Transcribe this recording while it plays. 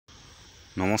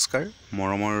নমস্কাৰ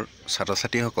মৰমৰ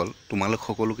ছাত্ৰ-ছাত্ৰীসকল তোমালোক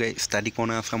সকলোকে ষ্টাডি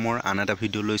কৰ্ণাৰ আসামৰ আন এটা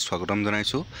ভিডিঅ'লৈ স্বাগতম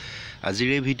জনাইছোঁ। আজিৰ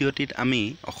এই ভিডিঅ'টিত আমি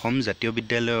অসম জাতীয়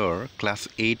বিদ্যালয়ৰ ক্লাছ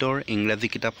 8ৰ ইংৰাজী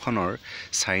কিতাপখনৰ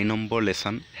 4 নম্বৰ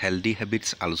লেসন হেলদি হেবিটছ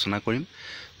আলোচনা কৰিম।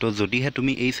 তো যদিহে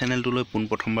তুমি এই চেনেলটোলৈ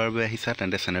পোনপ্ৰথমবাৰৰ বাবে আহিছা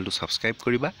তেন্তে চেনেলটো ছাবস্ক্ৰাইব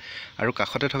কৰিবা আৰু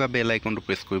কাষতে থকা বেল আইকনটো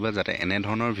প্ৰেছ কৰিবা যাতে এনে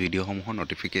ধৰণৰ ভিডিঅ'সমূহৰ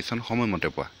নটিফিকেশ্যন সময়মতে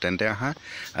পোৱা। তেন্তে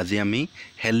আজি আমি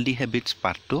হেলদি হেবিটছ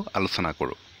পাঠটো আলোচনা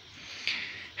কৰোঁ।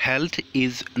 Health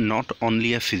is not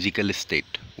only a physical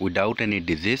state without any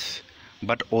disease,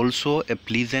 but also a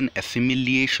pleasant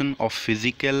assimilation of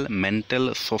physical, mental,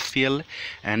 social,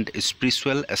 and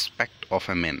spiritual aspect of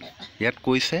a man. ইয়াত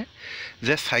কৈছে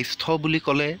যে স্বাস্থ্য বুলি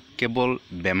ক'লে কেৱল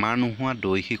বেমাৰ নোহোৱা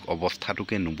দৈহিক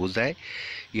অৱস্থাটোকে নুবুজায়,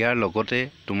 ইয়াৰ লগতে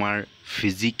তোমাৰ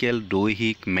ফিজিকেল,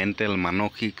 দৈহিক, মেণ্টেল,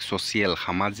 মানসিক, ছ'চিয়েল,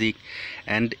 সামাজিক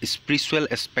and spiritual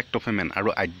aspect of A man আৰু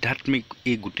আধ্যাত্মিক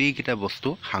এই গোটেইকেইটা বস্তু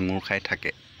সাঙুৰ খাই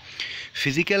থাকে।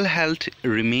 Physical health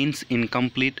remains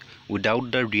incomplete without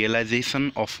the realization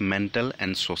of mental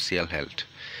and social health.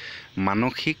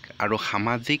 মানসিক আৰু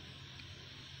সামাজিক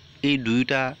এই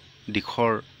দুইটা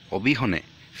দিশৰ অবিহনে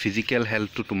ফিজিক্যাল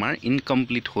হেলথটো তোমাৰ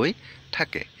ইনকমপ্লিট হৈ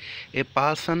থাকে। A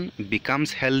person becomes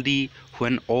healthy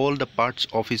when all the parts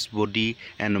of his body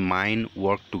and mind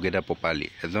work together properly.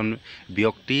 এজন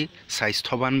ব্যক্তি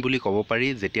স্বাস্থ্যৱান বুলি ক'ব পাৰি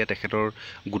যেতিয়া তেখেতৰ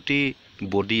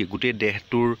গোটেই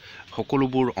দেহটোৰ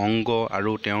সকলোবোৰ অংগ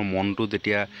আৰু তেওঁৰ মনটো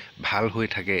যেতিয়া ভাল হৈ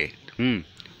থাকে,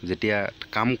 যেতিয়া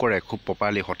কাম কৰে খুব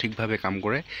প্ৰপাৰলি সঠিকভাৱে কাম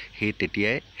কৰে, সেই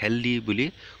তেতিয়াই হেলদি বুলি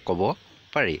ক'ব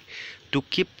পাৰি। To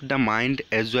keep the mind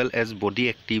as well as body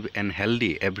active and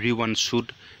healthy, everyone should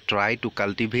try to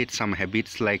cultivate some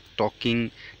habits like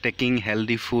taking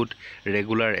healthy food,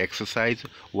 regular exercise,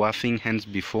 washing hands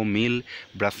before meal,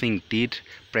 brushing teeth,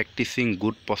 practicing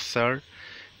good posture,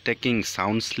 taking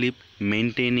sound sleep,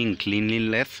 maintaining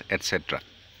cleanliness, etc.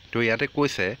 তো ইয়াতে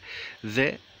কৈছে যে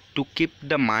to keep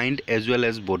the mind as well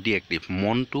as body active,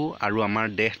 মনটো আৰু আমাৰ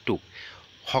দেহটোক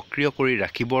সক্ৰিয় কৰি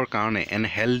ৰাখিবৰ কাৰণে এণ্ড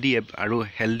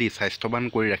হেলদি স্বাস্থ্যৱান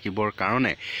কৰি ৰাখিবৰ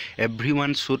কাৰণে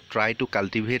everyone should try two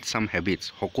cultivate sum habits,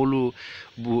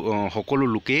 সকলো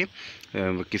লোকে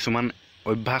কিছুমান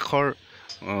অভ্যাসৰ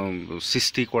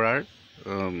সৃষ্টি কৰাৰ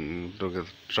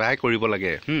ট্ৰাই কৰিব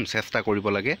লাগে, চেষ্টা কৰিব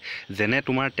লাগে। যেনে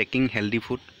তোমাৰ টেকিং হেলদি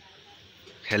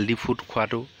ফুড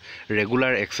খোৱাটো,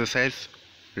 ৰেগুলাৰকৈ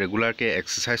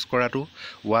এক্সাৰচাইজ কৰাটো,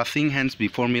 ৱাশ্বিং হেণ্ডছ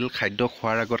বিফৰ মিল, খাদ্য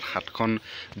খোৱাৰ আগত হাতখন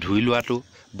ধুই লোৱাটো,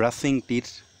 ব্ৰাছিং টিথ,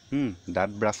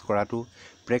 দাঁত ব্ৰাছ কৰাটো,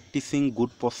 প্ৰেক্টিচিং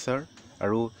গুড পশ্চাৰ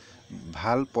আৰু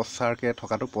ভাল পশ্চাৰকৈ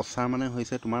থকাটো। পশ্চাৰ মানে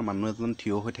হৈছে তোমাৰ মানুহ এজন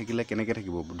থিয় হৈ থাকিলে কেনেকৈ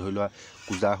থাকিব, ধৰি লোৱা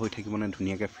কোজা হৈ থাকিব নে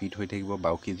ধুনীয়াকৈ ফিট হৈ থাকিব,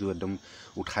 বাউসীযোৰ একদম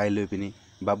উঠাই লৈ পিনি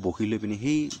বা বহি লৈ পিনি,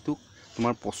 সেইটোক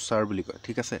তোমাৰ পশ্চাৰ বুলি কয়,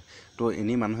 ঠিক আছে। তো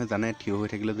এনেই মানুহে জানে থিয় হৈ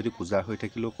থাকিলে যদি কোজা হৈ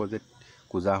থাকিলেও কয় যে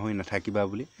কোজা হৈ নাথাকিবা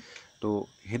বুলি, তো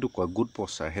সেইটো কয় গুড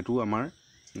পশ্চাৰ, সেইটো আমাৰ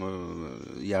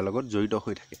ইয়াৰ লগত জড়িত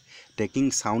হৈ থাকে। টেকিং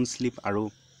চাউণ্ড শ্লিপ আৰু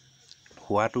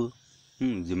শোৱাটো,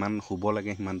 যিমান শুব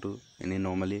লাগে সিমানটো এনেই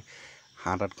নৰ্মেলি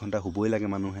 7-8 ঘণ্টা শুবই লাগে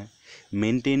মানুহে।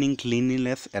 মেইনটেইনিং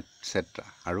ক্লিনলিনেছ এটচেট্ৰা,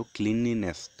 আৰু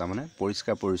ক্লিনলিনেছ তাৰমানে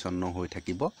পৰিষ্কাৰ পৰিচ্ছন্ন হৈ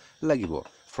থাকিব লাগিব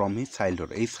ফ্ৰম হিজ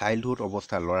চাইল্ডহুড, এই চাইল্ডহুড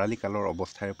অৱস্থা ল'ৰালি কালৰ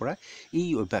অৱস্থাৰ পৰা এই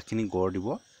অভ্যাসখিনি গঢ় দিব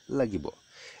লাগিব।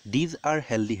 দিজ আৰ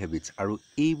হেলদি হেবিটছ, আৰু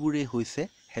এইবোৰেই হৈছে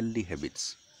হেলদি হেবিটছ,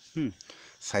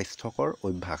 স্বাস্থ্যকৰ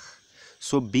অভ্যাস।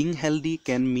 চ' বিং হেলদি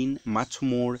কেন মিন মাছ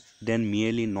মোৰ দেন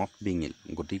মিয়েৰলি নট বিং ইল,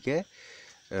 গতিকে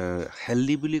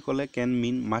হেলদি বুলি ক'লে কেন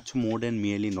মিন মাছ মোৰ দেন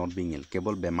মিয়েৰলি নট বিং ইল,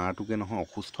 কেৱল বেমাৰটোকে নহয়,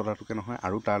 অসুস্থতাটোকে নহয়,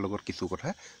 আৰু তাৰ লগত কিছু কথা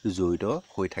জড়িত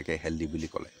হৈ থাকে হেলদি বুলি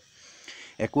ক'লে।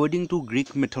 According to Greek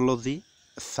mythology,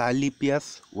 Asclepius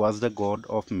was the god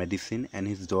of medicine and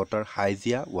his daughter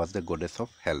Hygeia was the goddess of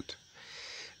health.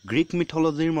 Greek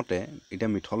মিথলজিৰ মতে, এতিয়া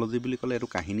মিথলজি বুলি ক'লে এইটো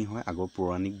কাহিনী হয়, আগৰ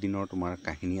পৌৰাণিক দিনৰ তোমাৰ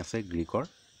কাহিনী আছে গ্ৰীকৰ,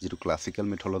 যিটো ক্লাছিকেল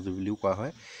মিথলজি বুলিও কোৱা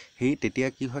হয়। সেই তেতিয়া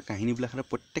কি হয়, কাহিনীবিলাকতে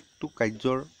প্ৰত্যেকটো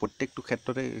কাৰ্যৰ প্ৰত্যেকটো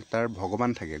ক্ষেত্ৰতে তাৰ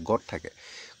ভগৱান থাকে, গড থাকে।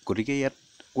 গতিকে ইয়াত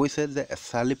কৈছে যে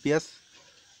এছালিপিয়াছ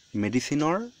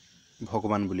মেডিচিনৰ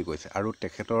ভগৱান বুলি কৈছে, আৰু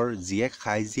তেখেতৰ জীয়েক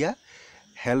হাইজিয়া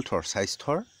হেল্থৰ,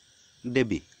 স্বাস্থ্যৰ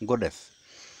দেৱী, goddess.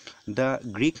 The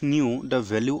Greek new the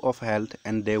value of health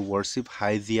and De worship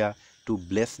হাইজিয়া two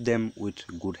bless them with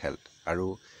good health, আৰু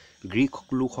গ্ৰীক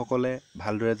লোকসকলে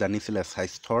ভালদৰে জানিছিলে,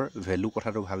 স্বাস্থ্যৰ ভেলু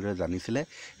কথাটো ভালদৰে জানিছিলে,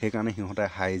 সেইকাৰণে সিহঁতে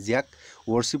হাইজিয়াক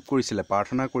ৱৰ্শ্বিপ কৰিছিলে,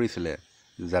 প্ৰাৰ্থনা কৰিছিলে,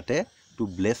 যাতে two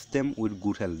bless them with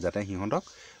good health, যাতে সিহঁতক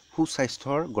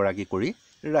সুস্বাস্থ্যৰ গৰাকী কৰি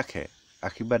ৰাখে,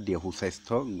 আশীৰ্বাদ দিয়ে,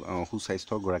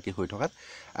 সুস্বাস্থ্যৰ গৰাকী হৈ থকাত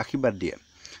আশীৰ্বাদ দিয়ে।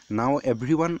 Now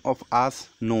everyone of us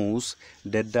knows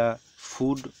that the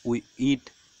food we eat,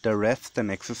 the rest and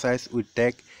exercise we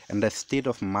take, and the state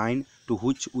of mind to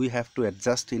which we have to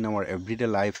adjust in our everyday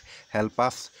life help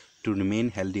us to remain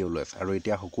healthy always. আৰু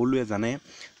এতিয়া সকলোৱে জানে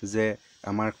যে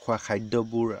আমাৰ খোৱা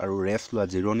খাদ্যবোৰ আৰু rest লোৱা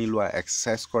জিৰণি লোৱা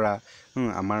এক্সাৰসাইজ কৰা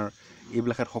আমাৰ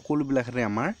এইবিলাকত সকলোবিলাকতে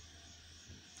আমাৰ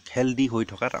healthy হৈ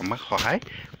থকাত আমাক সহায়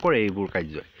কৰে এইবোৰ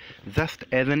কাৰ্যই just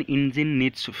as an engine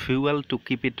needs fuel to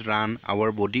keep it run our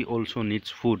body also needs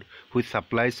food which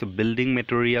supplies building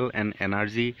material and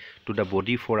energy to the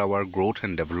body for our growth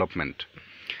and development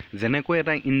যেনেকৈ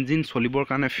এটা ইঞ্জিন চলিবৰ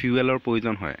কাৰণে ফিউয়েলৰ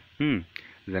প্ৰয়োজন হয়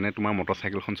যেনে তোমাৰ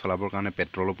মটৰসাইকেলখন চলাবৰ কাৰণে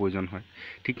পেট্ৰলৰ প্ৰয়োজন হয়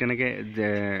ঠিক তেনেকৈ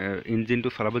ইঞ্জিনটো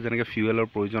চলাব যেনেকৈ ফিউয়েলৰ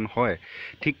প্ৰয়োজন হয়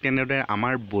ঠিক তেনেদৰে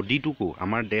আমাৰ বডিটোকো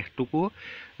আমাৰ দেহটোকো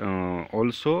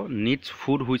also needs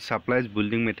food which supplies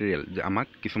building material আমাক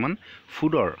কিছুমান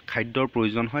ফুডৰ খাদ্যৰ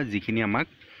প্ৰয়োজন হয় যিখিনি আমাক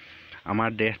আমাৰ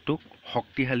দেহটোক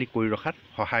শক্তিশালী কৰি ৰখাত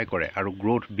সহায় কৰে আৰু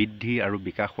গ্ৰোথ বৃদ্ধি আৰু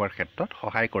বিকাশ হোৱাৰ ক্ষেত্ৰত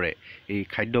সহায় কৰে এই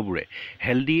খাদ্যবোৰে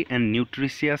healthy and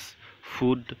nutritious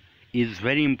food is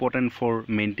very important for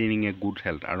maintaining a good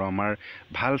health আৰু আমাৰ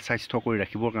ভাল স্বাস্থ্য কৰি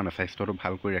ৰাখিবৰ কাৰণে স্বাস্থ্যটো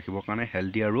ভাল কৰি ৰাখিবৰ কাৰণে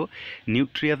হেলদি আৰু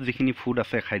নিউট্ৰিয়াছ যিখিনি ফুড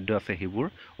আছে খাদ্য আছে সেইবোৰ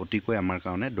অতিকৈ আমাৰ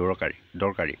কাৰণে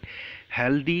দৰকাৰী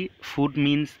healthy food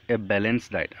means a balance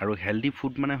diet আৰু হেলদি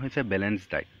ফুড মানে হৈছে বেলেন্স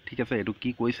ডায়েট ঠিক আছে এটো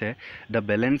কি কৈছে the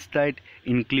balance diet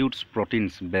includes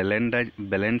প্ৰটিনস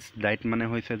balance diet মানে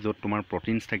হৈছে য'ত তোমাৰ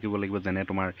প্ৰটিনস থাকিব লাগিব যেনে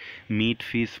তোমাৰ মিট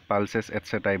ফিশ পালসেছ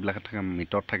এটসেট্ৰা এইবিলাক থাকে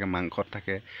মিটত থাকে মাংসত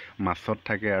থাকে মাছত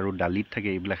থাকে আৰু ডালিত থাকে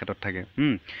এইবিলাকত থাকে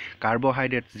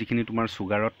কাৰ্বোহাইড্ৰেট যিখিনি তোমাৰ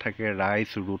সুগাৰত থাকে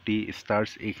ৰাইস ৰুটি স্টাৰ্চ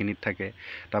এইখিনিত থাকে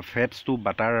তা ফেটস টু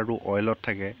বাটাৰ আৰু অইলত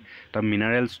থাকে তা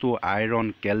মিনাৰেলস টু আইৰন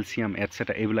ক্যালসিয়াম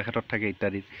এটসেট্ৰা এইবিলাকত থাকে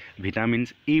ইত্যাদি ভিটামিনস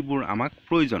এইবোৰ আমাক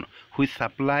প্ৰয়োজন which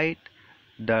supplied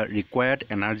the required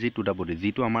energy to the body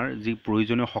যিটো আমাৰ যি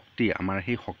প্ৰয়োজনীয় শক্তি আমাৰ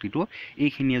সেই শক্তিটো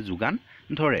এইখিনিয়ে যোগান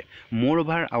ধৰে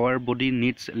moreover our body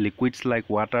needs liquids like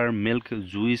water milk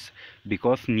juice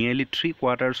because nearly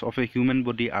 3/4 of a human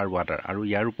body are water আৰু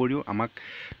ইয়াৰ উপৰিও আমাক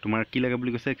তোমাৰ কি লাগে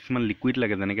বুলি কৈছে কিছুমান লিকুইড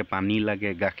লাগে যেনেকৈ পানী লাগে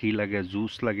গাখীৰ লাগে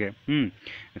জুচ লাগে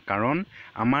কাৰণ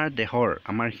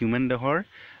আমাৰ হিউম্যান দেহৰ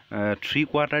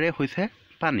 3/4 হৈছে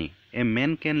পানী a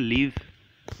man can live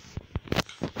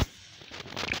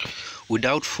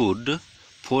without food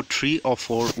for 3 or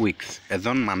 4 weeks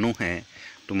এজন মানুহে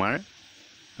তোমাৰ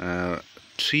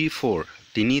 3-4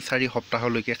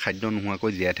 সপ্তাহলৈকে খাদ্য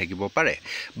নোহোৱাকৈ জীয়াই থাকিব পাৰে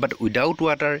but without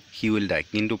water he will die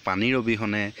কিন্তু পানীৰ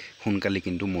অবিহনে সোনকালে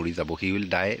কিন্তু মৰি যাব he will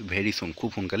die very soon খুব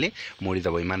সোনকালে মৰি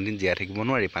যাব ইমান দিন জীয়াই থাকিব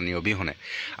নোৱাৰি পানীৰ অবিহনে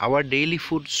our daily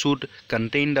food should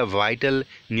contain the vital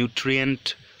nutrient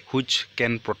which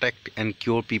can protect and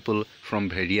cure people from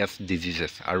various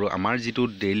diseases আৰু আমাৰ যেটো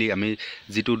ডেইলি আমি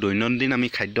যেটো দৈনন্দিন আমি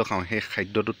খাদ্য খাওঁ সেই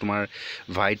খাদ্যটো তোমাৰ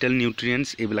ভাইটাল নিউট্ৰিয়েন্টস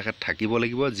এইবিলাকত থাকিব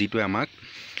লাগিব যেটো আমাক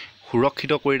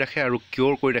সুৰক্ষিত কৰি ৰাখে আৰু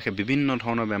কিউৰ কৰি ৰাখে বিভিন্ন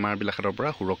ধৰণৰ বেমাৰবিলাকৰ পৰা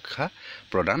সুৰক্ষা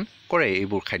প্ৰদান কৰে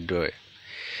এইবোৰ খাদ্যই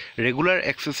regular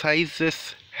এক্সাৰসাইজেস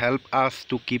help us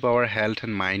to keep our health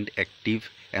and mind active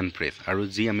and fresh আৰু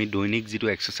যি আমি দৈনিক যেটো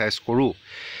এক্সাৰসাইজ কৰো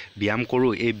ব্যায়াম কৰো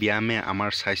এই ব্যায়ামে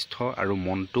আমাৰ স্বাস্থ্য আৰু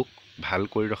মনটোক ভাল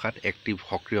কৰি ৰখাত এক্টিভ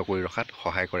সক্ৰিয় কৰি ৰখাত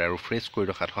সহায় কৰে আৰু ফ্ৰেছ কৰি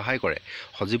ৰখাত সহায় কৰে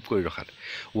সজীৱ কৰি ৰখাত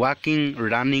walking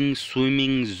running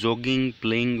swimming jogging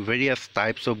playing various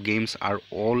types of games are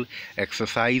all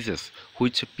exercises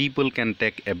which people can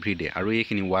take every day আৰু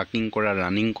এইখিনি walking কৰা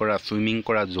running কৰা swimming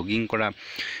কৰা jogging কৰা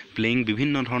playing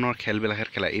বিভিন্ন ধৰণৰ খেলবিলাকত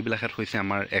খেলা এইবিলাকত হৈছে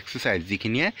আমাৰ এক্সাৰসাইজ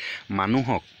যিখিনিয়ে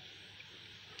মানুহক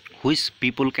which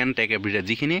people can take every day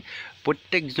যিখিনি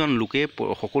প্ৰত্যেকজন লোকে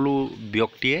সকলো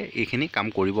ব্যক্তিয়ে এইখিনি কাম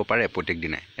কৰিব পাৰে প্ৰত্যেক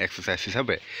দিনাই এক্সাৰসাইজ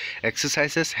হিচাপে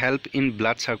এক্সাৰসাইজেস হেল্প ইন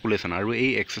ব্লাড সাৰ্কুলেশন আৰু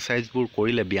এই এক্সাৰসাইজবোৰ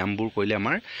কৰিলে ব্যায়ামবোৰ কৰিলে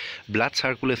আমাৰ ব্লাড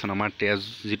সাৰ্কুলেশন আমাৰ তেজ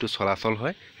যেটো চলাচল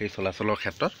হয় সেই চলাচলৰ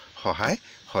ক্ষেত্ৰত সহায়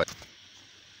হয়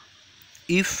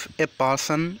if a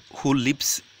person who lives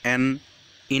an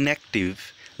inactive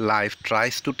life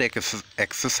tries to take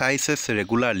exercises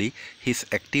regularly his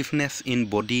activeness in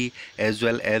body as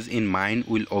well as in mind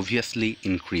will obviously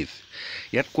increase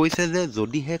ইয়াত কৈছে যে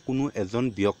যদিহে কোনো এজন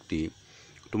ব্যক্তি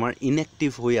তোমাৰ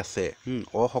ইনএক্টিভ হৈ আছে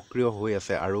অসক্ৰিয় হৈ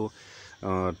আছে আৰু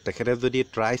তেখেতে যদি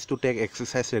tries to take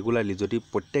exercise regularly যদি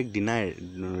প্ৰত্যেক দিনাই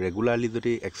ৰেগুলাৰলি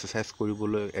যদি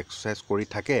এক্সাৰসাইজ কৰি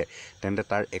থাকে তেন্তে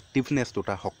তাৰ এক্টিভনেছটো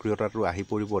তাৰ সক্ৰিয়তাটো আহি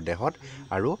পৰিব দেহত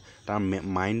আৰু তাৰ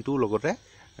মাইণ্ডটো লগতে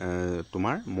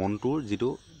তোমাৰ মনটোৰ যেটো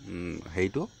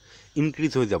হেইটো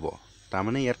ইনক্ৰিজ হৈ যাব তাৰ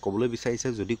মানে ইয়াত কবলৈ বিচাৰিছে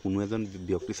যদি কোনো এজন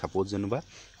ব্যক্তি সাপোজ যেনবা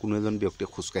কোনো এজন ব্যক্তি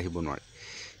খুজ কাহিব নোৱাৰে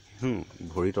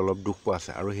ভৰিত অলপ দুখ পোৱা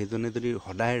আছে আৰু হেজনে যদি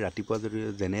সদায় ৰাতিপুৱা যদি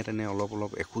যেনে তেনে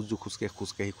অলপ এখোজ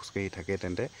খুজকাহি থাকে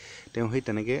তেন্তে তেওঁ হেই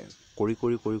তেনেকে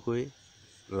কৰি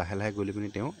লাহে লাহে গলি পিনি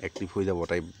তেওঁ এক্টিভ হৈ যাব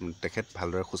তেখেত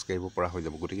ভালদৰে খুজ কাহিব পৰা হৈ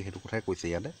যাব গতিকে হেতু কথাই কৈছে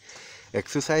ইয়াতে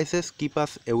এক্সাৰসাইজেস keep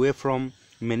us away from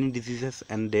many diseases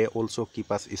and they also keep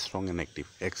us strong and active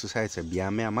exercise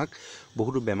ব্যায়ামে আমাক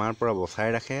বহুত বেমাৰ পৰা বচাই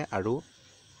ৰাখে আৰু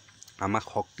আমাক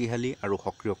শক্তিশালী আৰু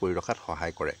সক্ৰিয় কৰি ৰখাত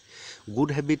সহায় কৰে গুড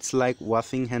হেবিটছ লাইক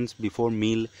ৱাশ্বিং হেণ্ডছ বিফৰ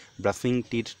মিল brushing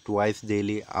teeth twice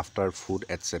daily after food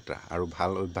etcetera আৰু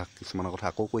ভাল অভ্যাস কিছুমানৰ কথা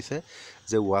আকৌ কৈছে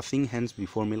যে ৱাশ্বিং হেণ্ডছ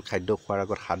বিফৰ মিল খাদ্য খোৱাৰ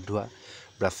আগত হাত ধোৱা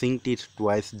brushing teeth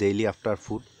twice daily after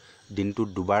food দিনটোত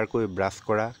দুবাৰকৈ ব্ৰাছ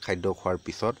কৰা খাদ্য খোৱাৰ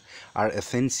পিছত R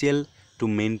essential to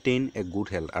maintain a good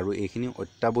health আৰু এইখিনি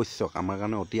অত্যাৱশ্যক আমাৰ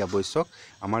কাৰণে অতি আৱশ্যক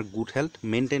আমাৰ গুড হেল্থ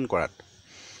মেইনটেইন কৰাত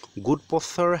Good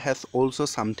posture has also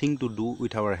something to do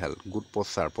with our health. Good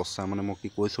posture মানে মই কি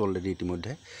কৈছো অলৰেডি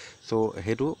ইতিমধ্যে সো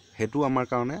হেতু আমাৰ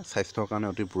কাৰণে স্বাস্থ্যৰ কাৰণে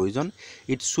অতি প্ৰয়োজন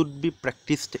it should be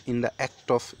practiced in the act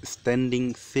of standing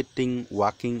sitting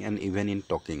walking and even in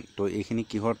talking তো এইখিনি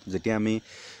কিহত যেতিয়া আমি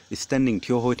ষ্টেণ্ডিং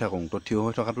থিয় হৈ থাকোঁ তো থিয়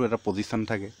হৈ থকাটো এটা পজিশন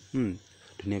থাকে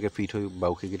ধুনীয়াকৈ ফিট হৈ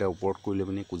বাউখিকেইটা ওপৰত কৰিলে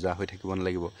মানে কোজা হৈ থাকিব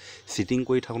নালাগিব সিটিং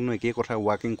কৰি থাকোঁতে একেই কথা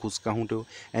ৱাকিং খোজ কাঢ়োঁতেও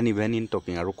এণ্ড ইভেন ইন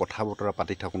টকিং আৰু কথা বতৰা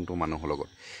পাতি থাকোঁতেও মানুহৰ লগত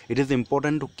it is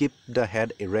important to keep the head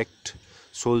erect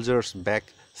shoulders back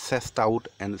chest out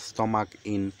and stomach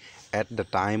in at the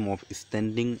time of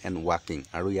standing and walking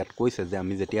আৰু ইয়াত কৈছে যে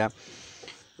আমি যেতিয়া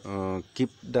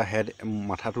কিপ দ্য হেড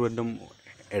মাথাটো একদম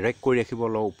এৰেক্ট কৰি ৰাখিব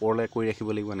লাগিব ওপৰলৈ কৰি ৰাখিব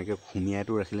লাগিব এনেকৈ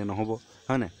ঘুমিয়াইটো ৰাখিলে নহ'ব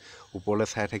হয়নে ওপৰলৈ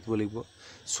চাই থাকিব লাগিব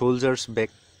shoulders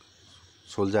back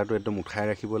শোল্ডাৰটো একদম উঠাই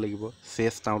ৰাখিব লাগিব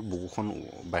চেষ্ট আউট বুকুখন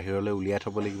বাহিৰলৈ উলিয়াই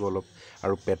থব লাগিব অলপ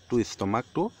আৰু পেটটো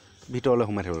ষ্টমাকটো ভিতৰলৈ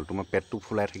সোমাই থাকিব তোমাৰ পেটটো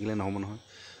ফুলাই থাকিলে নহ'ব নহয়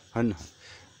হয় নহয়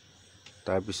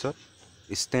তাৰ পিছত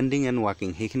স্টেণ্ডিং এণ্ড ৱাকিং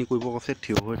সেইখিনি কৰিব কৈছে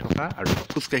থিয় হৈ থকা আৰু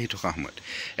খোজকাঢ়ি থকা সময়ত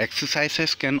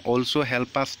এক্সাৰচাইজেছ কেন অলছো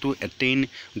হেল্প আছ two attain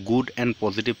good and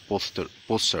positive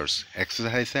প'ষ্টাৰ্ছ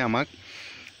এক্সাৰচাইজে আমাক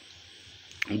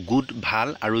গুড ভাল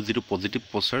আৰু যিটো পজিটিভ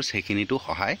প'ষ্টাৰ্ছ সেইখিনিতো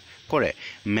সহায় কৰে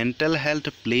mental health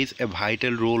plays A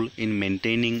vital roll in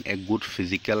maintaining a good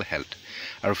physical health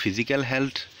আৰু ফিজিকেল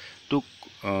হেল্থটোক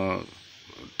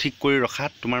ঠিক কৰি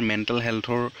ৰখাত তোমাৰ মেণ্টেল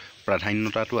হেল্থৰ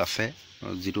প্ৰাধান্যতাটো আছে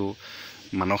যিটো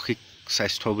মানসিক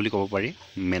স্বাস্থ্য বুলি ক'ব পাৰি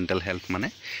মেণ্টেল হেল্থ মানে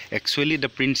actually the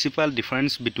principal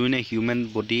difference between A human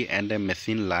body and A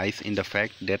machine lies in the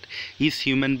fact date is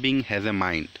human being has a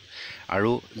mind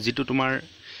আৰু যিটো তোমাৰ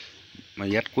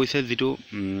ইয়াত কৈছে যিটো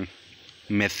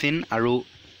মেচিন আৰু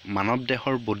মানৱ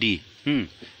দেহৰ বডি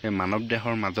এই মানৱ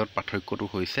দেহৰ মাজত পাৰ্থক্যটো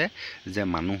হৈছে যে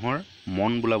মানুহৰ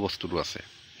মন বোলা বস্তুটো আছে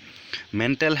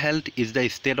mental health is the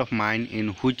state of mind in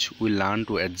which we learn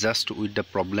two adjust with the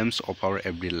problems of hour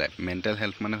every life mental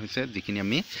health মানে হৈছে যিখিনি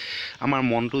আমি আমাৰ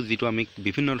মনটো যিটো আমি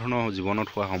বিভিন্ন ধৰণৰ জীৱনত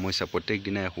হোৱা সমস্যা প্ৰত্যেক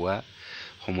দিনাই হোৱা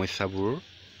সমস্যাবোৰৰ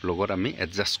লগত আমি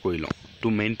এডজাষ্ট কৰি লওঁ to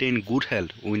maintain good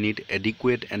health we need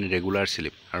adequate and regular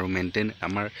slip আৰু মেইনটেইন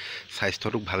আমাৰ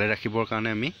স্বাস্থ্যটোক ভালে ৰাখিবৰ কাৰণে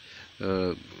আমি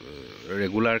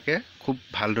ৰেগুলাৰকৈ খুব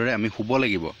ভালদৰে আমি শুব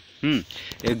লাগিব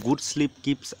এ গুড শ্লিপ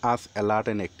কিপছ আছ এলাৰ্ট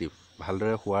এণ্ড এক্টিভ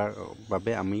ভালদৰে হোৱাৰ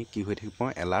বাবে আমি কি হৈ থাকিব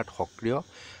পাৰোঁ এলাৰ্ট সক্ৰিয়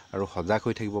আৰু সজাগ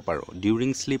হৈ থাকিব পাৰোঁ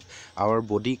ডিউৰিং শ্লিপ আৱাৰ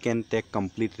বডি কেন টেক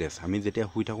কমপ্লিট ৰেষ্ট আমি যেতিয়া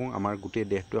শুই থাকোঁ আমাৰ গোটেই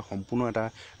দেহটোৱে সম্পূৰ্ণ এটা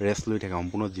ৰেষ্ট লৈ থাকে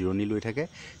সম্পূৰ্ণ জিৰণি লৈ থাকে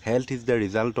health is the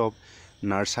result of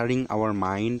নাৰ্চাৰিং hour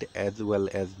mind as well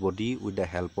as body with the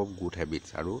help of good habits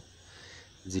আৰু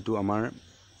যিটো আমাৰ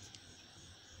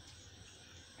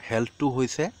হেল্থটো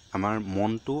হৈছে আমাৰ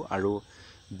মনটো আৰু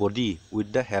body with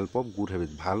the help of good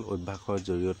habits ভাল অভ্যাসৰ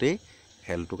জৰিয়তেই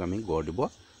হেল্থটোক আমি গঢ় দিব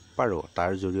পাৰোঁ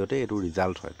তাৰ জৰিয়তে এইটো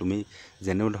ৰিজাল্ট হয় তুমি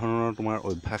যেনে ধৰণৰ তোমাৰ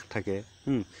অভ্যাস থাকে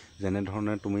যেনে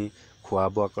ধৰণে তুমি খোৱা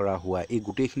বোৱা কৰা হোৱা এই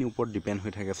গোটেইখিনিৰ ওপৰত ডিপেণ্ড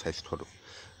হৈ থাকে স্বাস্থ্যটো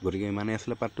গতিকে ইমানেই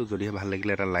আছিলে পাঠটো যদিহে ভাল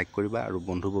লাগিলে এটা লাইক কৰিবা আৰু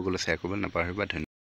বন্ধুবৰ্গলৈ শ্বেয়াৰ কৰিব নাপাহৰিবা ধন্যবাদ